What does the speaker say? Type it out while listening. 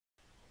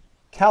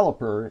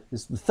Caliper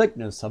is the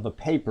thickness of a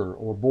paper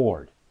or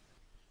board.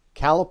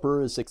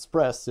 Caliper is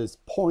expressed as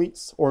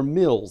points or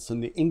mils in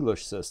the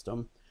English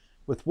system,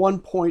 with 1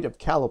 point of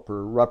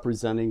caliper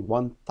representing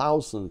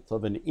 1/1000th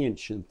of an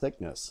inch in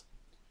thickness.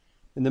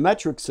 In the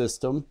metric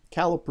system,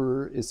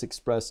 caliper is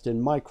expressed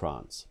in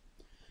microns.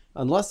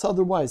 Unless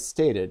otherwise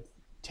stated,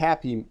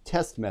 TAPPI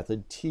Test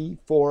Method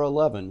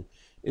T411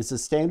 is a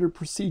standard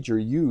procedure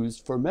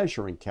used for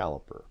measuring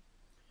caliper.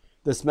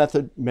 This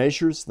method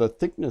measures the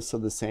thickness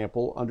of the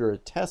sample under a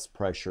test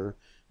pressure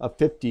of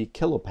 50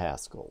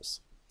 kilopascals.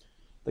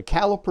 The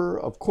caliper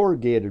of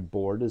corrugated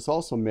board is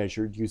also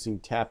measured using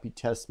TAPPI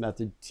Test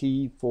Method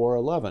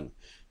T411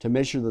 to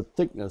measure the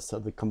thickness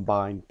of the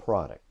combined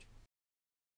product.